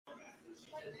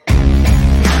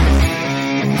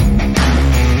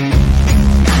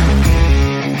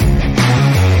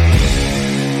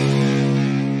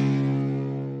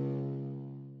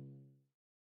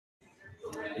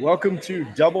Welcome to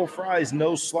Double Fries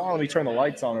No Slaw. Let me turn the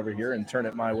lights on over here and turn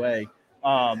it my way.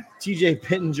 TJ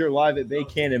Pittenger live at Bay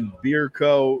Cannon Beer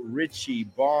Co., Richie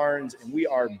Barnes, and we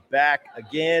are back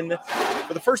again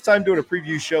for the first time doing a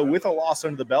preview show with a loss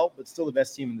under the belt, but still the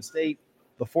best team in the state.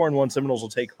 The 4-1 Seminoles will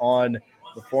take on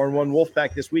the 4-1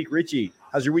 Wolfpack this week. Richie,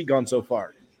 how's your week gone so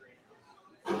far?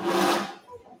 You're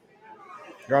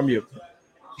on mute.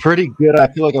 Pretty good. I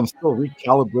feel like I'm still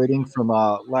recalibrating from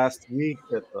last week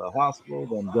at the hospital.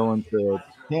 Then going to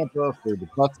Tampa for the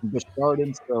Bucks and Busch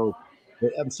Gardens. So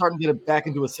I'm starting to get it back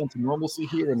into a sense of normalcy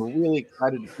here, and we're really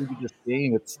excited to preview this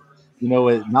game. It's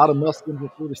not a must-win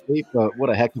for Florida State, but what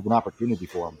a heck of an opportunity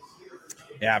for them.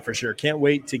 Yeah, for sure. Can't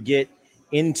wait to get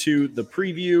into the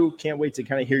preview. Can't wait to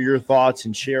kind of hear your thoughts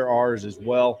and share ours as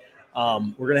well.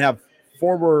 We're going to have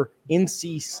former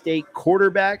NC State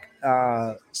quarterback,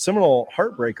 Seminole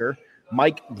heartbreaker,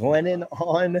 Mike Glennon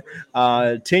on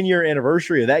 10-year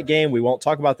anniversary of that game. We won't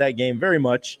talk about that game very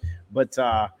much, but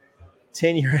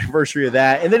 10-year anniversary of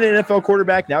that. And then an NFL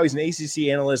quarterback. Now he's an ACC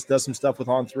analyst, does some stuff with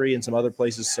On3 and some other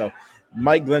places. So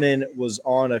Mike Glennon was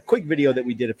on a quick video that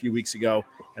we did a few weeks ago,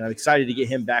 and I'm excited to get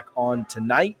him back on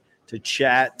tonight to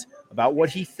chat about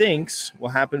what he thinks will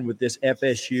happen with this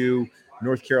FSU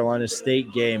North Carolina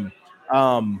State game.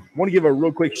 Want to give a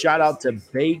real quick shout out to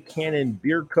Bay Cannon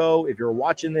Beer Co. If you're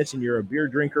watching this and you're a beer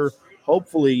drinker,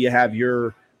 hopefully you have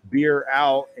your beer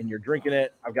out and you're drinking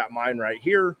it. I've got mine right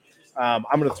here. I'm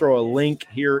going to throw a link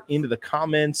here into the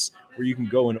comments where you can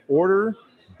go and order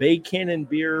Bay Cannon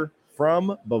beer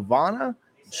from Bavana,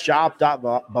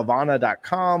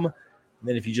 shop.bavana.com. And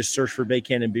then if you just search for Bay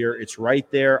Cannon beer, it's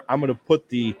right there. I'm going to put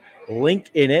the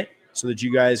link in it so that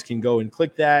you guys can go and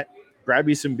click that, grab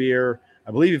you some beer. I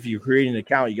believe if you create an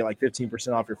account, you get like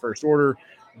 15% off your first order.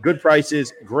 Good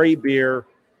prices, great beer.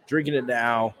 Drinking it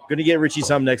now. Going to get Richie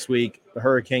some next week. The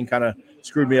hurricane kind of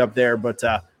screwed me up there, but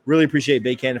really appreciate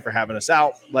Bay Cannon for having us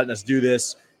out, letting us do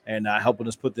this, and helping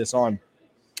us put this on.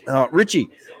 Richie,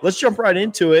 let's jump right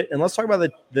into it, and let's talk about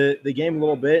the game a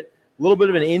little bit. A little bit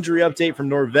of an injury update from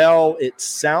Norvell. It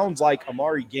sounds like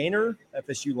Amari Gaynor,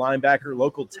 FSU linebacker,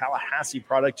 local Tallahassee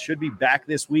product, should be back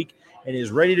this week and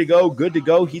is ready to go, good to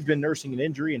go. He's been nursing an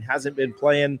injury and hasn't been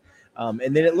playing.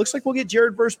 And then it looks like we'll get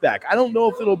Jared Verse back. I don't know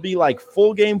if it'll be like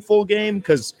full game,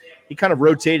 because he kind of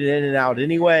rotated in and out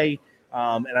anyway.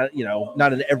 Not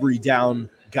an every down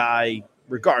guy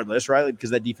regardless, right? Because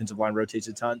that defensive line rotates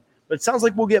a ton. But it sounds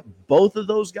like we'll get both of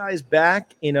those guys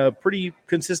back in a pretty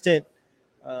consistent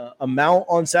amount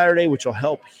on Saturday, which will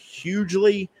help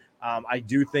hugely. I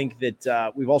do think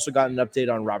that we've also gotten an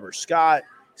update on Robert Scott.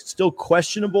 Still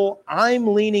questionable.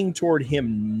 I'm leaning toward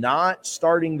him not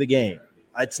starting the game.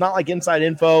 It's not like inside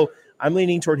info. I'm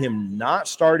leaning toward him not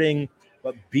starting,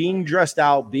 but being dressed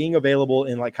out, being available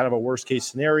in like kind of a worst case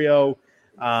scenario.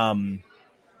 But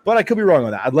I could be wrong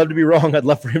on that. I'd love to be wrong. I'd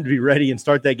love for him to be ready and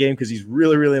start that game because he's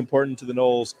really, really important to the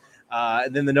Noles.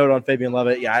 And then the note on Fabian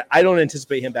Lovett. Yeah, I don't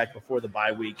anticipate him back before the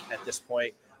bye week at this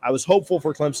point. I was hopeful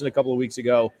for Clemson a couple of weeks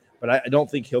ago, but I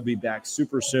don't think he'll be back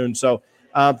super soon. So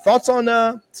thoughts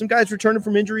on some guys returning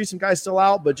from injury, some guys still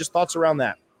out, but just thoughts around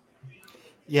that.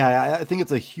 Yeah, I think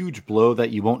it's a huge blow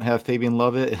that you won't have Fabian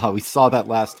Lovett. We saw that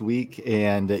last week,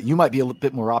 and you might be a little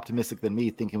bit more optimistic than me,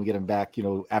 thinking we get him back,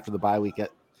 after the bye week.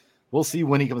 We'll see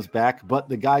when he comes back. But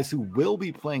the guys who will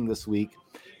be playing this week,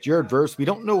 Jared Verse, we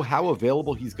don't know how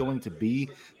available he's going to be,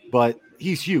 but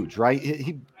he's huge, right?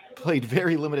 He played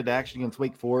very limited action against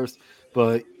Wake Forest,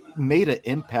 but made an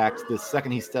impact the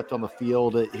second he stepped on the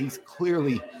field. He's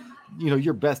clearly,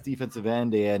 your best defensive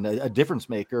end and a difference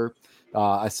maker.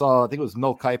 I think it was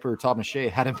Mel Kiper, Todd McShay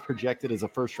had him projected as a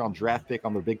first-round draft pick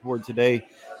on their big board today.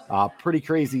 Pretty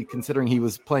crazy considering he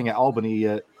was playing at Albany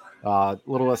a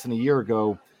little less than a year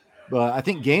ago. But I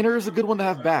think Gaynor is a good one to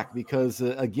have back because,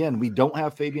 again, we don't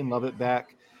have Fabian Lovett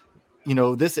back.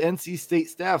 This NC State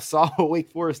staff saw what Wake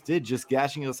Forest did, just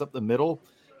gashing us up the middle.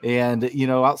 And,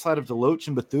 outside of Deloach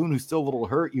and Bethune, who's still a little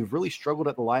hurt, you've really struggled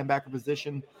at the linebacker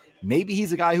position. Maybe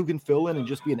he's a guy who can fill in and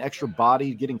just be an extra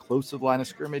body getting close to the line of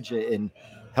scrimmage and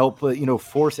help,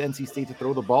 force NC State to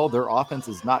throw the ball. Their offense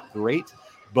is not great,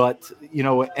 but,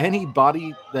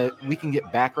 anybody that we can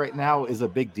get back right now is a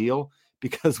big deal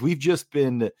because we've just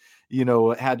been,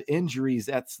 had injuries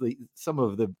at some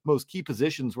of the most key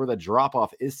positions where the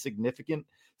drop-off is significant.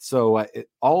 So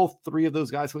all three of those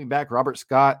guys coming back, Robert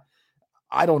Scott,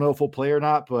 I don't know if he'll play or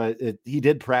not, but he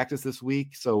did practice this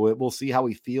week, so we'll see how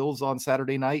he feels on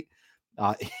Saturday night.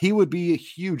 He would be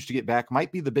huge to get back,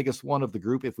 might be the biggest one of the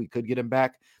group if we could get him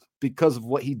back because of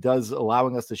what he does,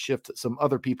 allowing us to shift some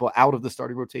other people out of the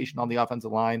starting rotation on the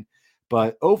offensive line.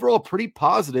 But overall, pretty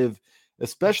positive.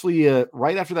 especially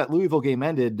right after that Louisville game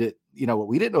ended.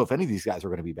 We didn't know if any of these guys were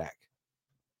going to be back.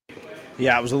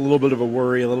 Yeah, it was a little bit of a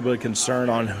worry, a little bit of concern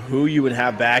on who you would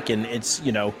have back. And it's,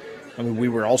 we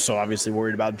were also obviously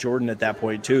worried about Jordan at that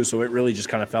point too. So it really just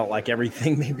kind of felt like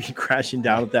everything may be crashing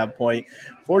down at that point.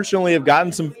 Fortunately, I've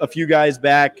gotten a few guys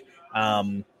back.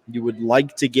 You would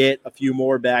like to get a few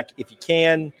more back if you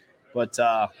can. But,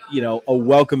 a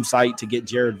welcome sight to get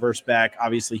Jared Verse back.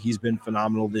 Obviously, he's been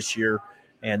phenomenal this year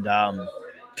and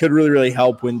could really, really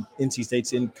help when NC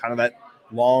State's in kind of that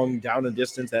long down and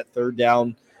distance, that third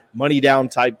down, money down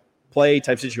type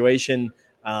situation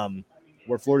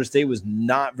where Florida State was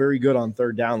not very good on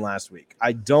third down last week.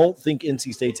 I don't think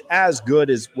NC State's as good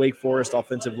as Wake Forest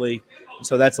offensively,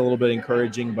 so that's a little bit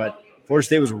encouraging. But Florida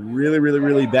State was really, really,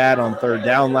 really bad on third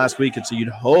down last week, and so you'd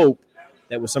hope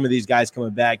that with some of these guys coming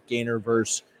back, Gainer,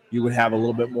 Verse, you would have a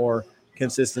little bit more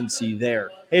consistency there.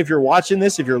 Hey, if you're watching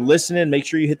this, if you're listening, make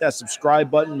sure you hit that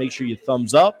subscribe button. Make sure you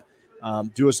thumbs up.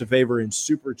 Do us a favor and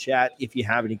super chat if you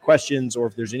have any questions or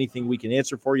if there's anything we can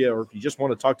answer for you, or if you just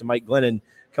want to talk to Mike Glennon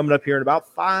coming up here in about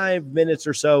 5 minutes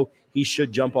or so. He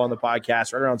should jump on the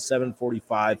podcast right around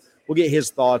 7:45. We'll get his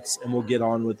thoughts and we'll get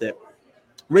on with it.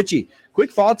 Richie,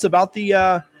 quick thoughts about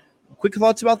the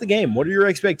game. What are your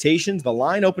expectations? The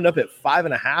line opened up at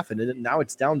 5.5, and now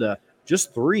it's down to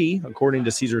just 3, according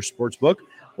to Caesars Sportsbook.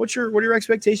 What are your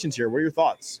expectations here? What are your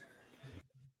thoughts?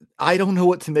 I don't know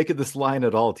what to make of this line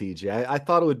at all, TJ. I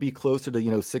thought it would be closer to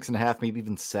 6.5, maybe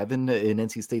even 7 in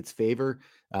NC State's favor.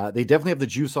 They definitely have the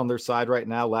juice on their side right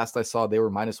now. Last I saw, they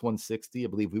were minus 160. I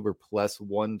believe we were plus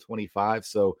 125.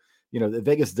 So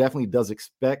Vegas definitely does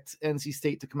expect NC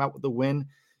State to come out with the win.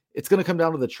 It's going to come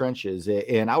down to the trenches.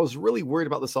 And I was really worried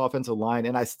about this offensive line,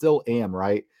 and I still am,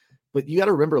 right? But you got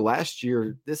to remember last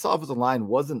year, this offensive line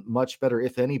wasn't much better,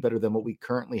 if any better, than what we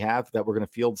currently have that we're going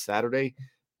to field Saturday.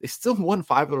 They still won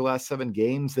 5 of their last 7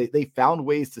 games. They found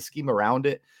ways to scheme around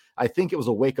it. I think it was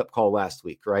a wake-up call last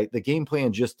week, right? The game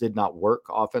plan just did not work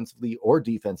offensively or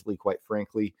defensively, quite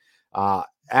frankly.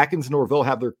 Atkins and Norvell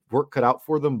have their work cut out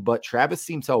for them, but Travis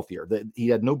seems healthier. He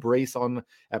had no brace on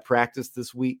at practice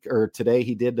this week or today.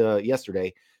 He did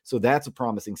yesterday. So that's a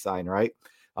promising sign, right?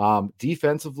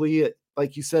 Defensively,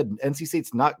 like you said, NC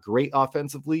State's not great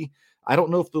offensively. I don't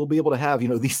know if they'll be able to have,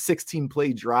 these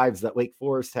 16-play drives that Wake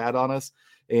Forest had on us.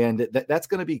 And that's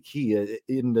going to be key.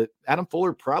 Adam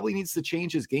Fuller probably needs to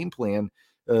change his game plan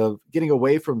of getting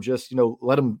away from just,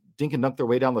 let them dink and dunk their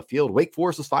way down the field. Wake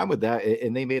Forest was fine with that,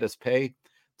 and they made us pay.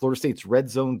 Florida State's red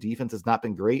zone defense has not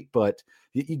been great, but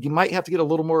you might have to get a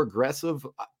little more aggressive.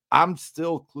 I'm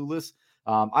still clueless.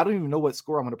 I don't even know what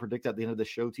score I'm going to predict at the end of the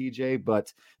show, TJ,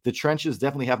 but the trenches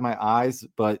definitely have my eyes.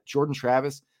 But Jordan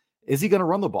Travis, is he going to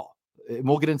run the ball? And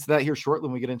we'll get into that here shortly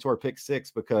when we get into our pick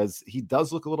 6, because he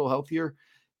does look a little healthier.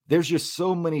 There's just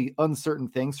so many uncertain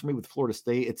things for me with Florida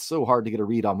State. It's so hard to get a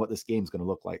read on what this game's going to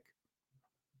look like.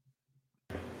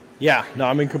 Yeah, no,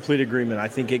 I'm in complete agreement. I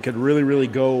think it could really, really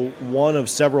go one of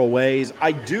several ways.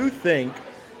 I do think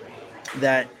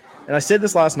that, and I said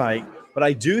this last night, but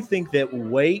I do think that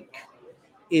Wake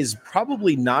is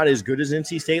probably not as good as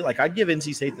NC State. Like, I'd give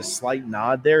NC State the slight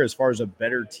nod there as far as a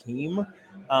better team.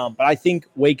 But I think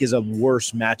Wake is a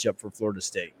worse matchup for Florida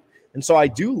State. And so I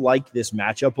do like this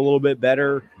matchup a little bit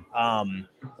better.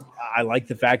 I like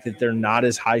the fact that they're not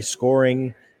as high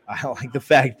scoring. I like the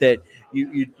fact that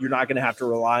you're not going to have to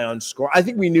rely on score. I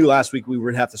think we knew last week we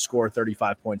would have to score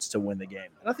 35 points to win the game.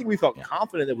 And I think we felt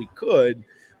confident that we could,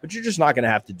 but you're just not going to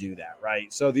have to do that,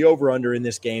 right? So the over-under in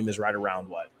this game is right around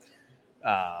what?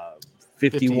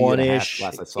 51-ish.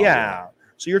 Yeah.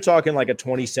 So you're talking like a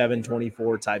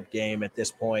 27-24 type game at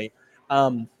this point.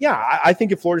 I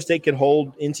think if Florida State can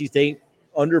hold NC State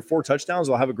under 4 touchdowns,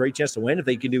 they'll have a great chance to win. If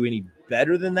they can do any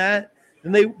better than that,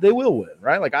 then they will win,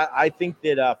 right? Like I think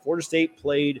that Florida State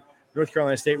played North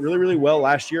Carolina State really, really well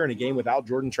last year in a game without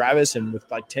Jordan Travis and with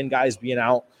like 10 guys being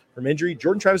out from injury.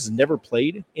 Jordan Travis has never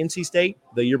played NC State.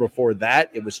 The year before that,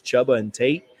 it was Chubba and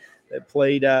Tate that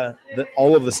played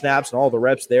all of the snaps and all the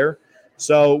reps there.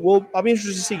 So I'll be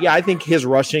interested to see. Yeah, I think his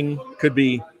rushing could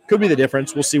be the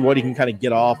difference. We'll see what he can kind of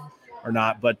get off or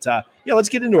not. But, let's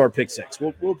get into our pick 6.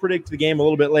 We'll predict the game a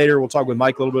little bit later. We'll talk with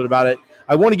Mike a little bit about it.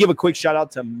 I want to give a quick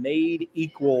shout-out to Made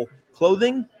Equal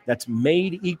Clothing. That's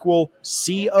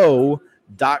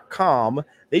madeequalco.com.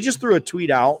 They just threw a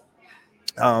tweet out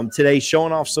today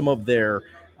showing off some of their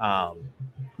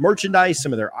merchandise,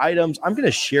 some of their items. I'm going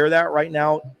to share that right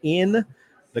now in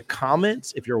the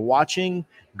comments. If you're watching,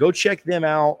 go check them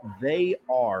out. They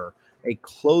are a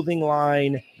clothing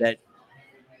line that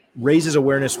raises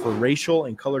awareness for racial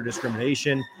and color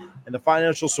discrimination, and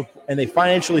they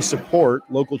financially support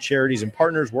local charities and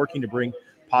partners working to bring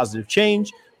positive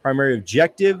change. Primary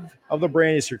objective of the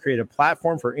brand is to create a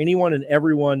platform for anyone and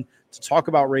everyone to talk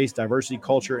about race, diversity,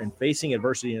 culture, and facing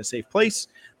adversity in a safe place.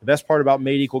 The best part about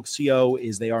Made Equal CO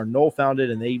is they are Knoll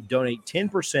founded, and they donate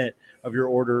 10% of your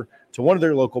order to one of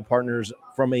their local partners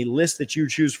from a list that you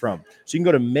choose from. So you can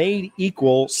go to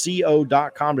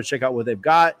madeequalco.com to check out what they've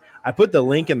got. I put the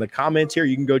link in the comments here.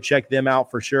 You can go check them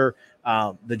out for sure.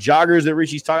 The joggers that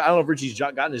Richie's talking, I don't know if Richie's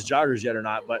gotten his joggers yet or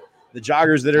not, but the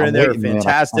joggers that are in there are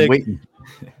fantastic.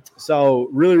 So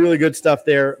really, really good stuff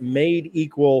there. Made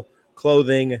Equal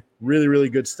clothing, really, really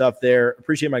good stuff there.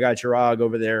 Appreciate my guy Chirag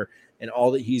over there and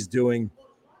all that he's doing.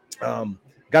 Got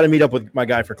to meet up with my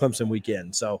guy for Clemson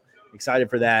weekend, so excited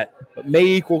for that. But Made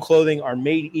Equal clothing, our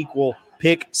Made Equal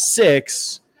pick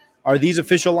 6. Are these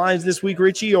official lines this week,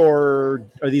 Richie, or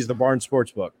are these the Barnes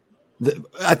Sportsbook?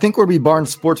 I think we'll be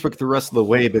Barnes Sportsbook the rest of the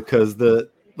way, because the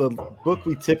book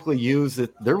we typically use,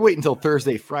 they're waiting until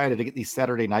Thursday, Friday to get these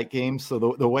Saturday night games. So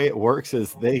the way it works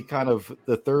is they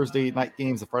the Thursday night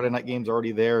games, the Friday night games are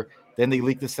already there. Then they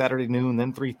leak the Saturday noon,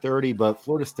 then 3:30. But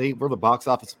Florida State, we're the box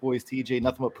office boys, TJ,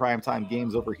 nothing but primetime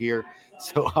games over here.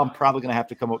 So I'm probably going to have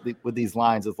to come up with these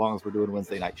lines as long as we're doing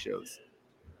Wednesday night shows.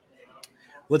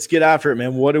 Let's get after it,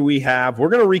 man. What do we have? We're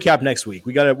going to recap next week.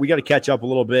 We got to catch up a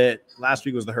little bit. Last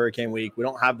week was the Hurricane week. We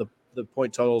don't have the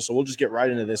point total, so we'll just get right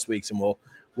into this week's, and we'll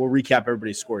recap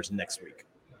everybody's scores next week.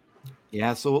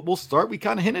 Yeah, so we'll start. We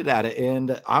kind of hinted at it,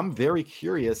 and I'm very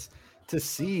curious to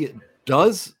see,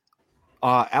 does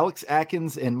Alex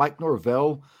Atkins and Mike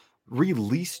Norvell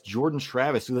release Jordan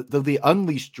Travis? Do they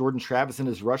unleash Jordan Travis and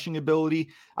his rushing ability?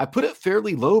 I put it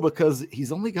fairly low because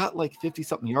he's only got like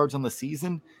 50-something yards on the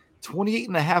season,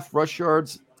 28.5 rush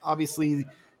yards. Obviously,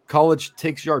 college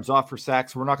takes yards off for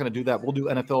sacks. We're not going to do that. We'll do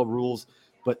NFL rules.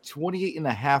 But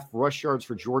 28.5 rush yards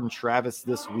for Jordan Travis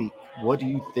this week. What do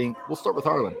you think? We'll start with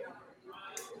Harlan.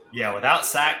 Yeah, without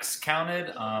sacks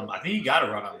counted, I think you got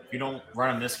to run them. If you don't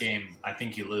run them this game, I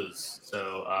think you lose.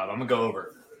 So I'm going to go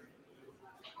over.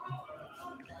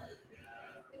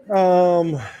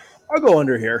 I'll go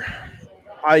under here.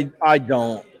 I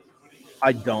don't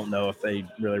know if they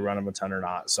really run him a ton or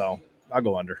not, so I'll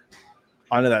go under.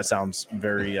 I know that sounds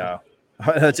very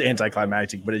that's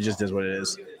anticlimactic, but it just is what it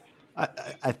is.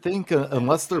 I think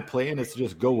unless their plan is to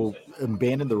just go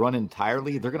abandon the run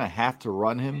entirely, they're going to have to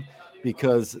run him,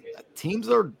 because teams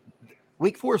are –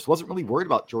 Wake Forest wasn't really worried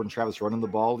about Jordan Travis running the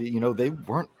ball. They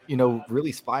weren't,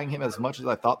 really spying him as much as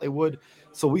I thought they would.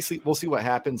 So we'll see what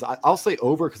happens. I'll say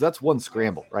over, because that's one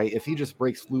scramble, right? If he just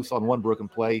breaks loose on one broken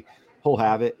play, he'll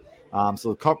have it.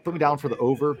 So put me down for the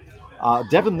over.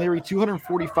 Devin Leary,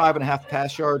 245.5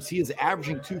 pass yards. He is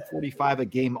averaging 245 a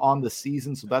game on the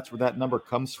season, so that's where that number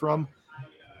comes from.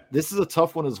 This is a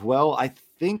tough one as well. I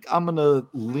think I'm going to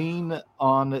lean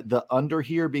on the under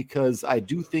here, because I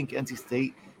do think NC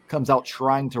State comes out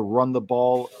trying to run the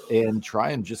ball and try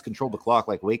and just control the clock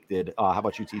like Wake did. How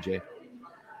about you, TJ?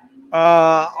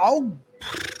 I'm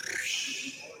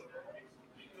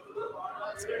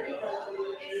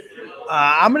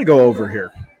going to go over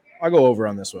here. I'll go over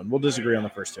on this one. We'll disagree on the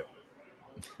first two.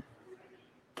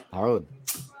 Harlan.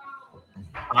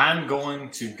 I'm going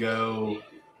to go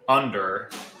under.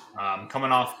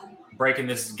 Coming off breaking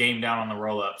this game down on the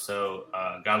roll-up, so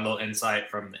got a little insight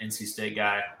from the NC State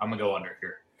guy. I'm going to go under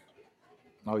here.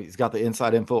 Oh, he's got the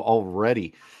inside info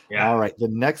already. Yeah. All right, the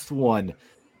next one.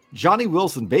 Johnny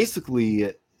Wilson,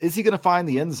 basically, is he going to find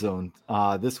the end zone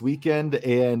this weekend?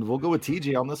 And we'll go with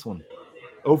TJ on this one.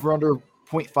 Over under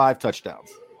 0.5 touchdowns.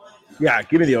 Yeah,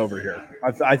 give me the over here.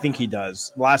 I think he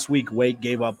does. Last week, Wake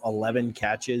gave up 11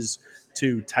 catches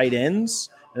to tight ends.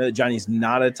 Johnny's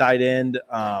not a tight end,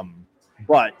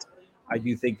 but I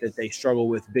do think that they struggle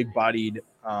with big-bodied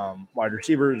wide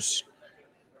receivers,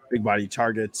 big-bodied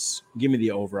targets. Give me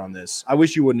the over on this. I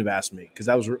wish you wouldn't have asked me, because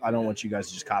I don't want you guys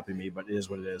to just copy me, but it is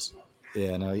what it is.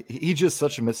 Yeah, no, he's just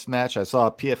such a mismatch. I saw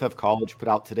PFF College put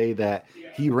out today that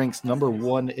he ranks number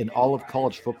 1 in all of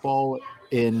college football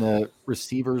in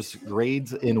receivers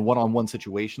grades in one-on-one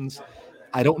situations.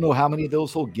 I don't know how many of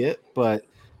those he'll get, but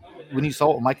when you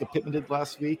saw what Micah Pittman did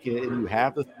last week, and you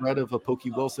have the threat of a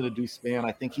Pokey Wilson, a Deuce Spann,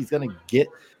 I think he's going to get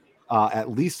at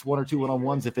least 1 or 2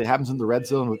 one-on-ones. If it happens in the red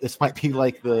zone, this might be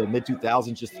like the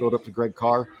mid-2000s, just throw it up to Greg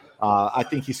Carr. I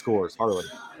think he scores. Harlan.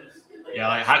 Yeah,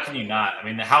 like how can you not? I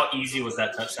mean, how easy was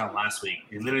that touchdown last week?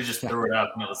 You literally just threw it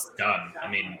up and it was done.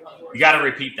 I mean, you got to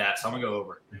repeat that, so I'm going to go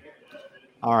over.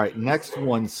 All right, next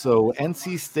one. So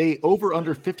NC State over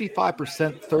under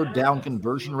 55% third down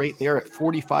conversion rate. They're at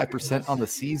 45% on the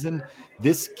season.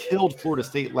 This killed Florida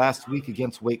State last week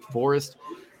against Wake Forest.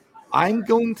 I'm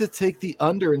going to take the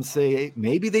under and say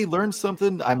maybe they learned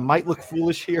something. I might look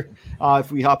foolish here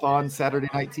if we hop on Saturday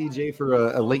night, TJ,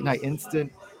 for a late night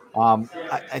instant.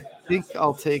 I think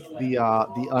I'll take the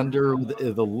under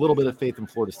with a little bit of faith in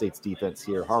Florida State's defense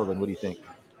here. Harlan, what do you think?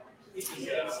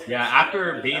 Yeah,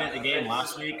 after being at the game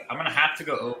last week, I'm going to have to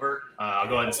go over. I'll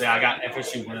go ahead and say I got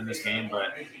FSU winning this game, but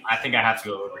I think I have to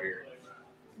go over here.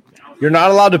 You're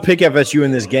not allowed to pick FSU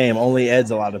in this game. Only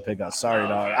Ed's allowed to pick us. Sorry,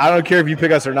 dog. I don't care if you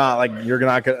pick us or not. Like, you're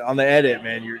not gonna, on the edit,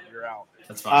 man. You're out.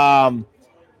 That's fine.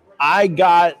 I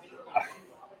got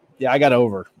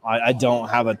over. I don't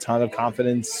have a ton of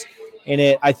confidence in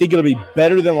it. I think it'll be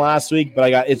better than last week,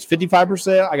 but it's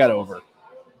 55%. I got over.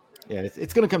 Yeah,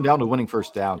 it's going to come down to winning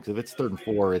first down, because if it's 3rd and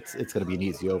 4, it's going to be an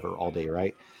easy over all day,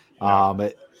 right?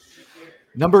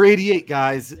 Number 88,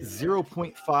 guys,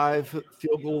 0.5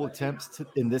 field goal attempts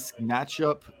in this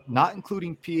matchup, not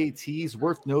including PATs.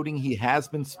 Worth noting, he has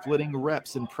been splitting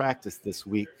reps in practice this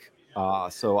week.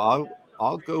 So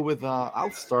I'll go with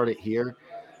I'll start it here.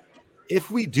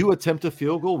 If we do attempt a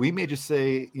field goal, we may just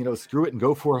say, screw it and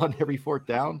go for it on every 4th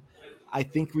down. I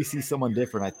think we see someone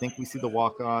different. I think we see the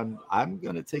walk-on. I'm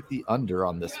going to take the under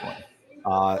on this one.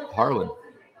 Harlan.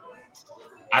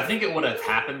 I think it would have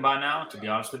happened by now, to be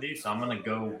honest with you. So I'm going to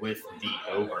go with the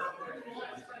over.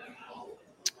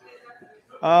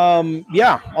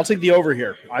 Yeah, I'll take the over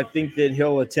here. I think that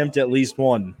he'll attempt at least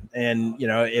one. And,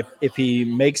 if he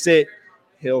makes it,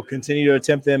 he'll continue to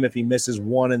attempt them. If he misses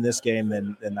one in this game,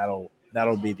 then that'll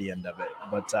be the end of it.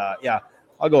 But, yeah,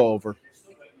 I'll go over.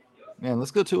 Man,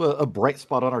 let's go to a bright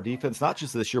spot on our defense, not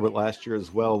just this year, but last year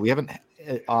as well. We haven't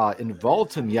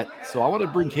involved him yet. So I want to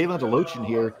bring Kalen DeLoach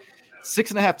here.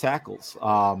 6.5 tackles.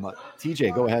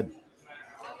 TJ, go ahead.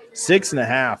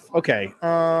 6.5. Okay.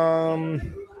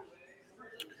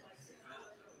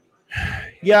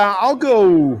 Yeah, I'll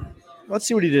go. Let's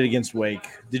see what he did against Wake.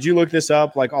 Did you look this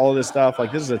up? Like all of this stuff?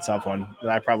 Like this is a tough one that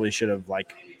I probably should have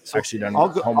actually done. I'll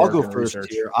go first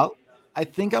research here. I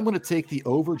think I'm going to take the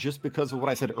over just because of what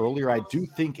I said earlier. I do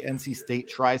think NC State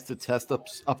tries to test up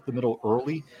the middle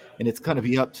early, and it's going to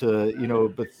be up to,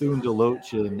 Bethune,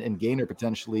 DeLoach, and Gaynor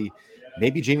potentially,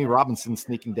 maybe Jamie Robinson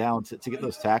sneaking down to get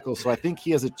those tackles. So I think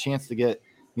he has a chance to get,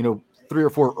 3 or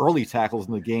 4 early tackles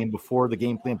in the game before the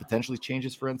game plan potentially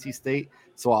changes for NC State.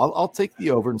 So I'll take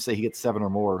the over and say he gets 7 or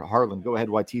more. Harlan, go ahead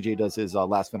while TJ does his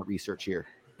last-minute research here.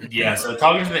 Yeah, so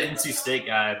talking to the NC State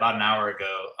guy about an hour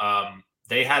ago,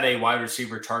 they had a wide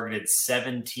receiver targeted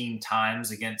 17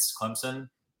 times against Clemson.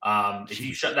 If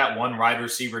you shut that one wide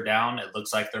receiver down, it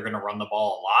looks like they're going to run the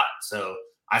ball a lot. So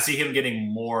I see him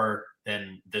getting more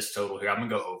than this total here. I'm going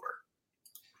to go over.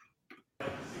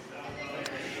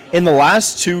 In the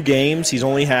last 2 games, he's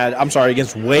only had –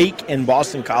 against Wake and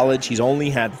Boston College, he's only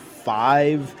had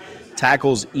 5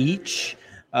 tackles each.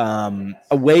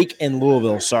 Wake and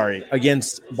Louisville,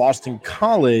 Against Boston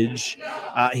College,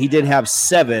 he did have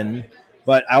 7.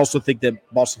 But I also think that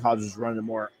Boston College is running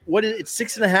more. What is it?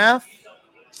 6.5?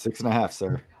 6.5,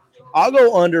 sir. I'll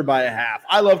go under by 1/2.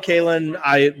 I love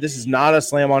Kalen. This is not a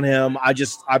slam on him.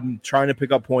 I'm trying to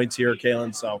pick up points here,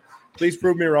 Kalen. So please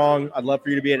prove me wrong. I'd love for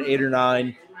you to be at 8 or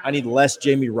 9. I need less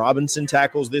Jamie Robinson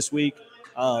tackles this week.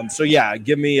 So yeah,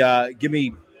 give me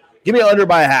under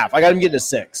by 1/2. I got him getting to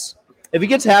 6. If he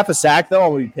gets half a sack though,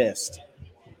 I'm gonna be pissed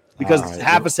because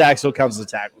half a sack still counts as a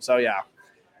tackle. So yeah.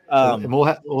 And we'll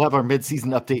have our midseason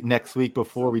update next week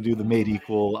before we do the made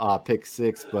equal pick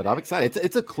 6. But I'm excited.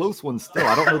 It's a close one still.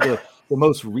 I don't know the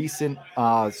most recent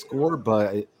score,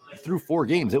 but through 4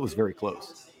 games, it was very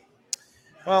close.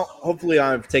 Well, hopefully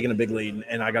I've taken a big lead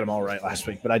and I got them all right last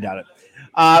week, but I doubt it.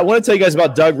 I want to tell you guys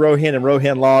about Doug Rohan and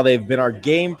Rohan Law. They've been our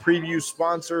game preview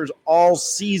sponsors all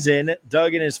season.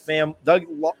 Doug and his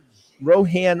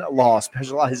Rohan Law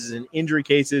specializes in injury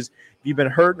cases. If you've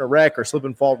been hurt in a wreck or slip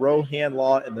and fall, Rohan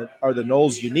Law are the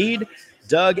Knowles you need.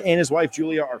 Doug and his wife,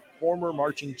 Julia, are former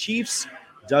marching chiefs.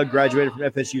 Doug graduated from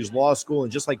FSU's law school,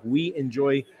 and just like we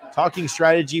enjoy talking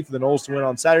strategy for the Knowles to win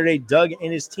on Saturday, Doug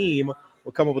and his team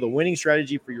will come up with a winning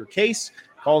strategy for your case.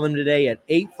 Call them today at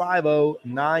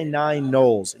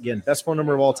 850-99-KNOWLES. Again, best phone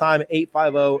number of all time,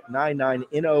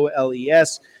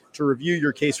 850-99-KNOWLES, to review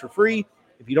your case for free.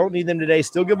 If you don't need them today,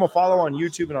 still give them a follow on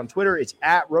YouTube and on Twitter. It's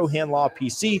at Rohan Law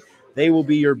PC. They will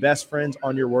be your best friends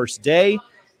on your worst day.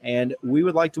 And we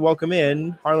would like to welcome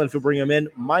in, Harlan, if you'll bring him in,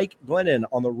 Mike Glennon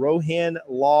on the Rohan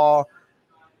Law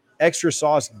Extra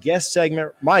Sauce guest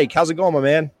segment. Mike, how's it going, my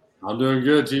man? I'm doing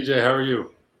good, TJ. How are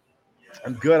you?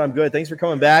 I'm good. Thanks for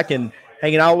coming back and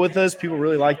hanging out with us. People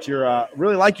really like your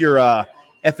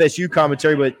FSU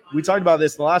commentary, but we talked about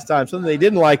this the last time. Something they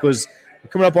didn't like was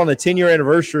coming up on the 10-year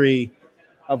anniversary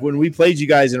of when we played you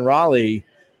guys in Raleigh.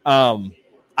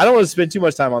 I don't want to spend too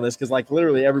much time on this because, like,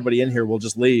 literally everybody in here will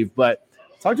just leave. But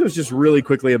talk to us just really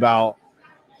quickly about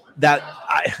that.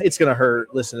 It's going to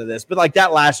hurt. Listen to this, but like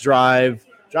that last drive,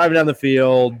 driving down the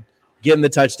field, getting the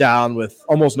touchdown with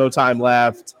almost no time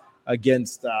left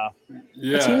against a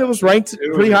team that was ranked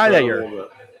pretty high that year.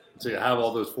 To have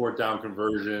all those fourth down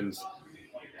conversions,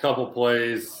 couple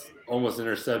plays almost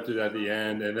intercepted at the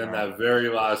end, and then that very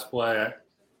last play,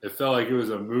 it felt like it was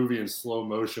a movie in slow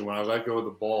motion. When I let go of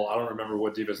the ball, I don't remember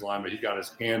what defensive line, but he got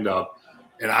his hand up,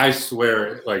 and I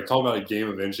swear, like, talk about a game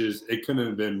of inches, it couldn't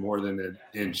have been more than an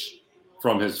inch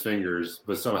from his fingers,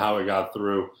 but somehow it got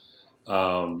through.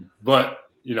 But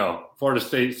you know, Florida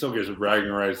State still gets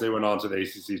bragging rights. They went on to the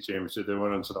ACC championship. They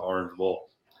went on to the Orange Bowl.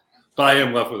 But I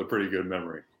am left with a pretty good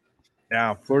memory.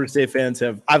 Yeah, Florida State fans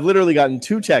I've literally gotten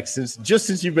 2 texts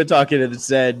since you've been talking that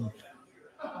said,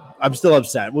 I'm still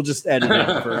upset. We'll just edit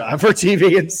it for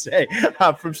TV and say,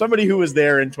 from somebody who was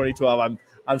there in 2012,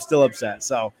 I'm still upset.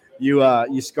 So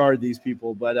you scarred these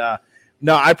people. But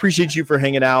no, I appreciate you for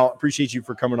hanging out. Appreciate you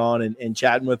for coming on and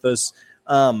chatting with us.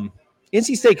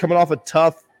 NC State coming off a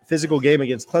tough physical game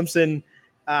against Clemson.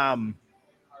 I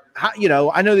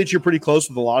know that you're pretty close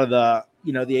with a lot of the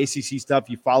ACC stuff.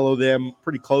 You follow them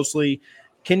pretty closely.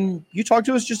 Can you talk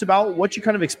to us just about what you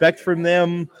kind of expect from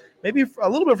them, maybe a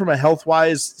little bit from a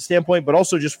health-wise standpoint, but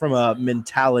also just from a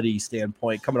mentality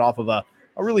standpoint, coming off of a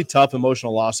really tough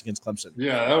emotional loss against Clemson?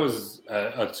 Yeah, that was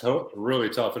a really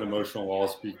tough and emotional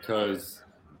loss because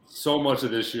so much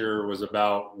of this year was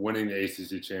about winning the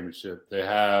ACC championship. They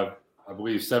have, I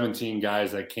believe, 17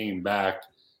 guys that came back,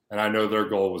 and I know their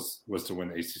goal was to win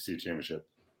the ACC championship.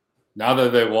 Now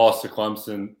that they lost to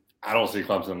Clemson, I don't see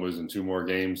Clemson losing 2 more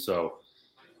games, so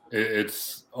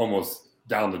it's almost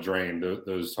down the drain,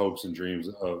 those hopes and dreams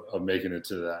of making it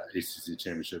to that ACC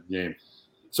championship game.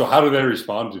 So how do they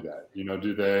respond to that? You know,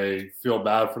 do they feel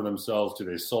bad for themselves? Do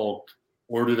they sulk?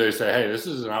 Or do they say, hey, this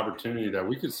is an opportunity that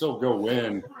we could still go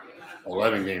win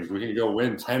 11 games. We can go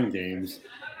win 10 games.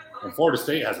 And Florida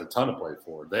State has a ton to play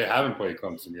for. They haven't played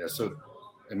Clemson yet. So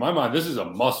in my mind, this is a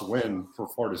must-win for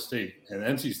Florida State. And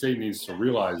NC State needs to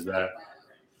realize that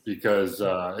because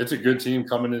it's a good team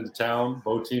coming into town.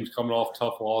 Both teams coming off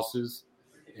tough losses.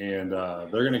 And they're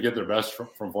going to get their best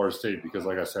from Florida State because,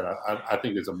 like I said, I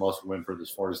think it's a must-win for this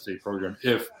Florida State program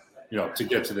to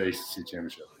get to the ACC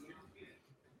championship.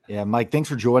 Yeah, Mike, thanks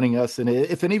for joining us. And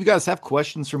if any of you guys have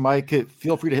questions for Mike,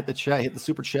 feel free to hit the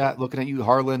super chat. Looking at you,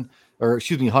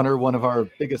 Hunter, one of our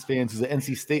biggest fans, who's an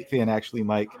NC State fan, actually,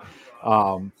 Mike.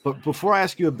 But before I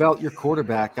ask you about your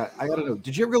quarterback, I got to know,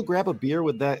 did you ever go grab a beer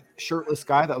with that shirtless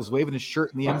guy that was waving his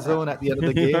shirt in the end zone at the end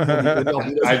of the game?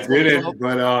 I didn't,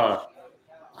 but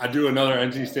I do another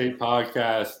NC State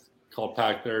podcast called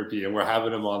Pack Therapy, and we're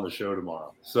having him on the show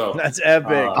tomorrow. So that's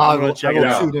epic. I'm going to check it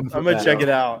out. I'm going to check it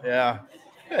out. Yeah.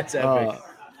 That's epic.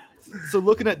 So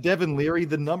looking at Devin Leary,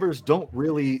 the numbers don't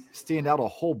really stand out a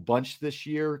whole bunch this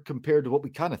year compared to what we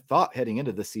kind of thought heading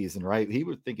into the season, right? He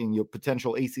was thinking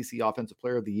potential ACC Offensive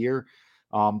Player of the Year.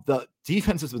 The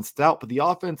defense has been stout, but the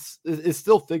offense is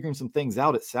still figuring some things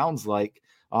out, it sounds like.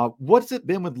 What's it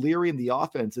been with Leary in the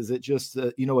offense? Is it just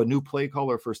a new play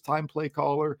caller, first-time play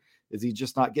caller? Is he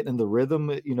just not getting in the rhythm?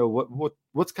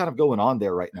 What's kind of going on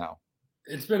there right now?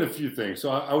 It's been a few things.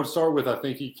 So I would start with, I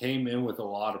think he came in with a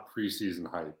lot of preseason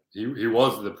hype. He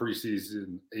was the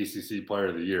preseason ACC Player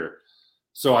of the Year.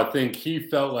 So I think he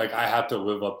felt like, I have to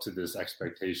live up to this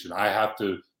expectation. I have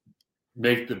to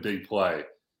make the big play.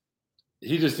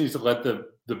 He just needs to let the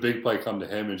big play come to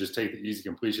him and just take the easy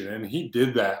completion. And he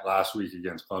did that last week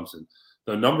against Clemson.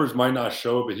 The numbers might not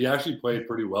show, but he actually played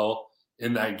pretty well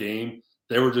in that game.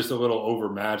 They were just a little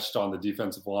overmatched on the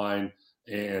defensive line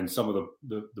and some of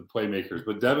the playmakers.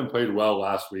 But Devin played well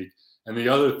last week. And the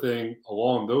other thing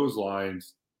along those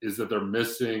lines is that they're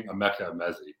missing Emeka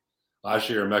Emezi. Last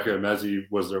year, Emeka Emezi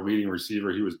was their leading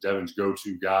receiver. He was Devin's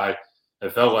go-to guy.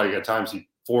 It felt like at times he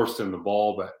forced him the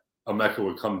ball, but Emeka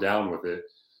would come down with it.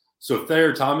 So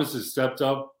Thayer Thomas has stepped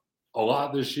up a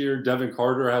lot this year. Devin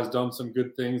Carter has done some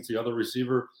good things, the other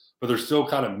receiver, but they're still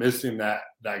kind of missing that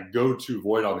go-to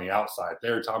void on the outside.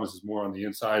 Thayer Thomas is more on the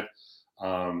inside.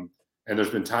 And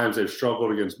there's been times they've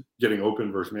struggled against getting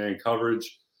open versus man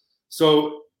coverage.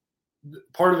 So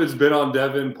part of it's been on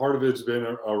Devin. Part of it's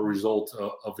been a result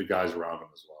of the guys around him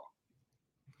as well.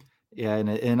 Yeah,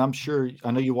 and I'm sure,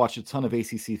 I know you watched a ton of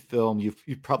ACC film. You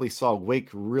probably saw Wake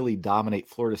really dominate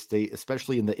Florida State,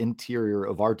 especially in the interior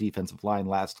of our defensive line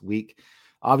last week.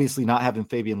 Obviously, not having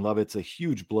Fabian Lovett's a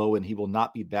huge blow, and he will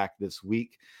not be back this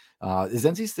week. Is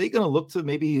NC State going to look to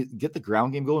maybe get the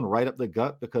ground game going right up the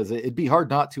gut? Because it'd be hard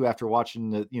not to after watching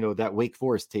that Wake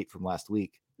Forest tape from last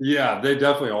week. Yeah, they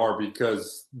definitely are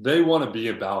because they want to be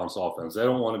a balanced offense. They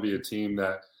don't want to be a team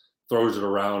that throws it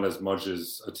around as much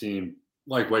as a team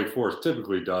like Wake Forest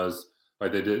typically does,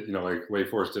 like they did, like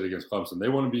Wake Forest did against Clemson. They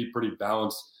want to be pretty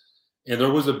balanced. And there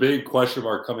was a big question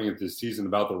mark coming into this season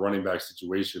about the running back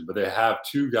situation, but they have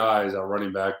two guys at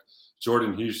running back,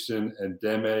 Jordan Houston and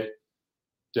Deme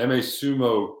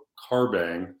Sumo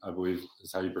Carbang, I believe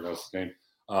is how you pronounce his name.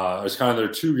 It's kind of their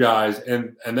two guys,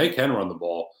 and they can run the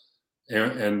ball.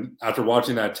 And after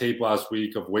watching that tape last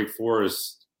week of Wake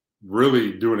Forest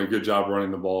really doing a good job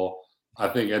running the ball, I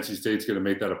think NC State's going to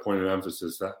make that a point of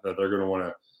emphasis that they're going to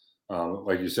want to,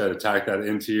 like you said, attack that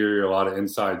interior, a lot of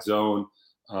inside zone.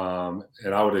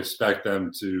 And I would expect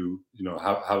them to,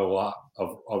 have a lot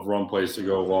of run plays to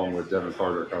go along with Devin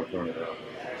Carter kind of throwing it out.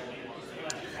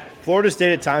 Florida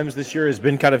State at times this year has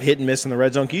been kind of hit and miss in the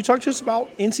red zone. Can you talk to us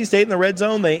about NC State in the red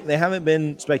zone? They haven't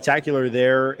been spectacular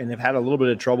there and have had a little bit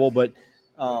of trouble, but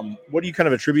what do you kind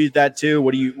of attribute that to?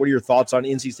 What are your thoughts on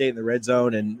NC State in the red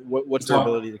zone, and what's their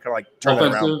ability to kind of like turn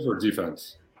that around? Offensive or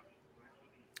defense?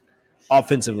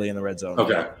 Offensively in the red zone.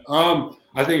 Okay.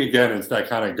 I think, again, it's that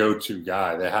kind of go-to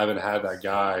guy. They haven't had that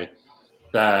guy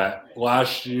that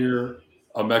last year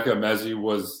Emeka Emezi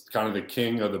was kind of the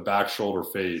king of the back shoulder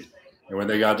fade. And when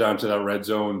they got down to that red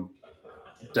zone,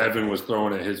 Devin was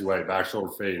throwing it his way, back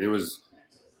shoulder fade.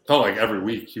 Felt like every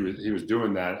week he was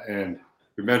doing that. And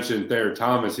we mentioned Thayer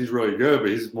Thomas. He's really good, but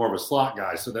he's more of a slot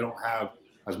guy, so they don't have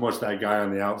as much that guy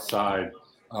on the outside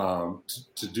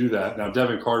to do that. Now,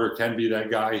 Devin Carter can be that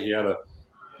guy. He had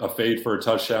a fade for a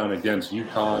touchdown against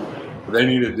UConn, but they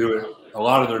need to do it. A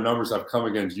lot of their numbers have come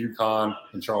against UConn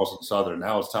and Charleston Southern.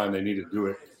 Now it's time they need to do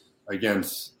it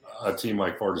against a team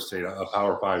like Florida State, a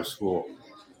Power 5 school.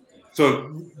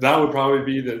 So that would probably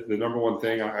be the number one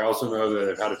thing. I also know that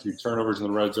they've had a few turnovers in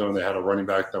the red zone. They had a running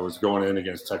back that was going in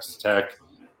against Texas Tech,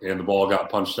 and the ball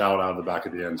got punched out of the back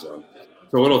of the end zone.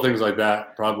 So little things like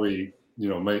that probably,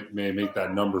 may make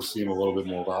that number seem a little bit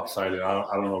more lopsided. I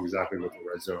don't know exactly what the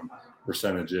red zone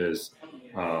percentage is.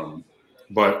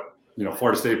 But,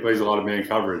 Florida State plays a lot of man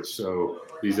coverage, so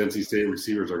these NC State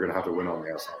receivers are going to have to win on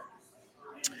the outside.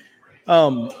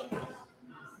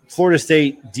 Florida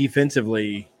State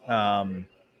defensively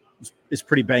is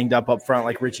pretty banged up front,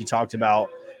 like Richie talked about.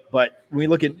 But when we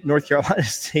look at North Carolina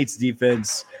State's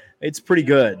defense, it's pretty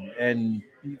good. And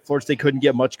Florida State couldn't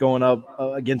get much going up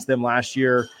against them last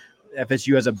year.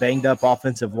 FSU has a banged-up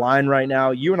offensive line right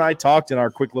now. You and I talked in our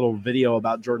quick little video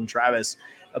about Jordan Travis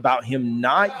about him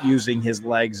not using his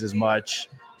legs as much.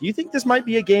 Do you think this might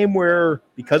be a game where,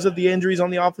 because of the injuries on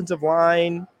the offensive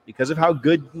line, because of how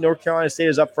good North Carolina State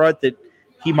is up front, that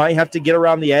he might have to get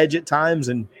around the edge at times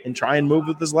and try and move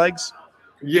with his legs?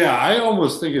 Yeah, I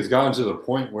almost think it's gotten to the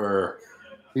point where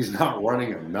he's not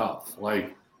running enough.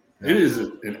 Like, it is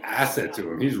an asset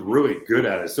to him. He's really good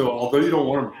at it. So although you don't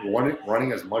want him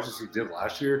running as much as he did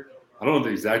last year, I don't know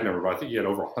the exact number, but I think he had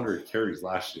over 100 carries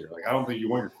last year. Like, I don't think you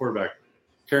want your quarterback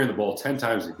carrying the ball 10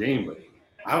 times a game, but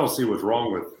I don't see what's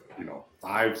wrong with,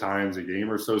 5 times a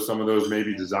game or so. Some of those may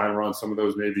be design runs. Some of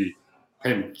those may be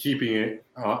him keeping it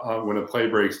when a play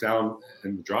breaks down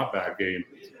in the drop back game.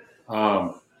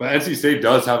 But NC State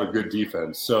does have a good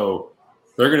defense. So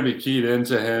they're going to be keyed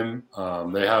into him.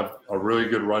 They have a really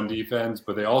good run defense,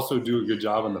 but they also do a good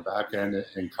job on the back end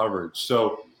and coverage.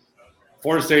 So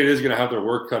Florida State is going to have their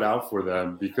work cut out for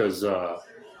them because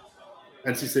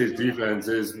NC State's defense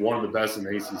is one of the best in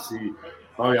the ACC.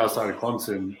 Probably outside of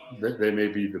Clemson, they may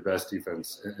be the best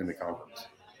defense in the conference.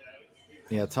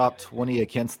 Yeah, top 20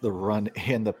 against the run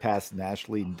and the pass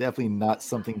nationally. Definitely not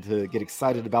something to get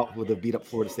excited about with a beat-up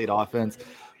Florida State offense.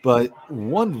 But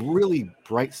one really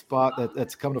bright spot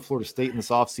that's come to Florida State in this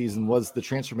offseason was the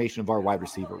transformation of our wide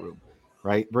receiver room,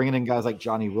 right? Bringing in guys like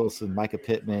Johnny Wilson, Micah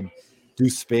Pittman,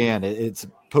 Deuce Spann. It's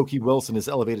Pokey Wilson has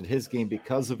elevated his game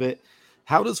because of it.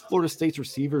 How does Florida State's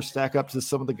receivers stack up to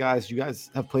some of the guys you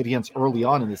guys have played against early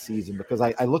on in the season? Because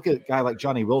I look at a guy like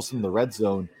Johnny Wilson in the red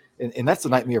zone, and that's a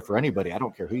nightmare for anybody. I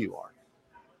don't care who you are.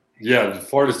 Yeah,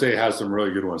 Florida State has some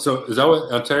really good ones. So is that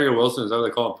what Ontario Wilson, is that what they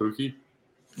call him, Pookie?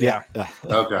 Yeah.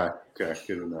 Okay, good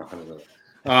to know. I don't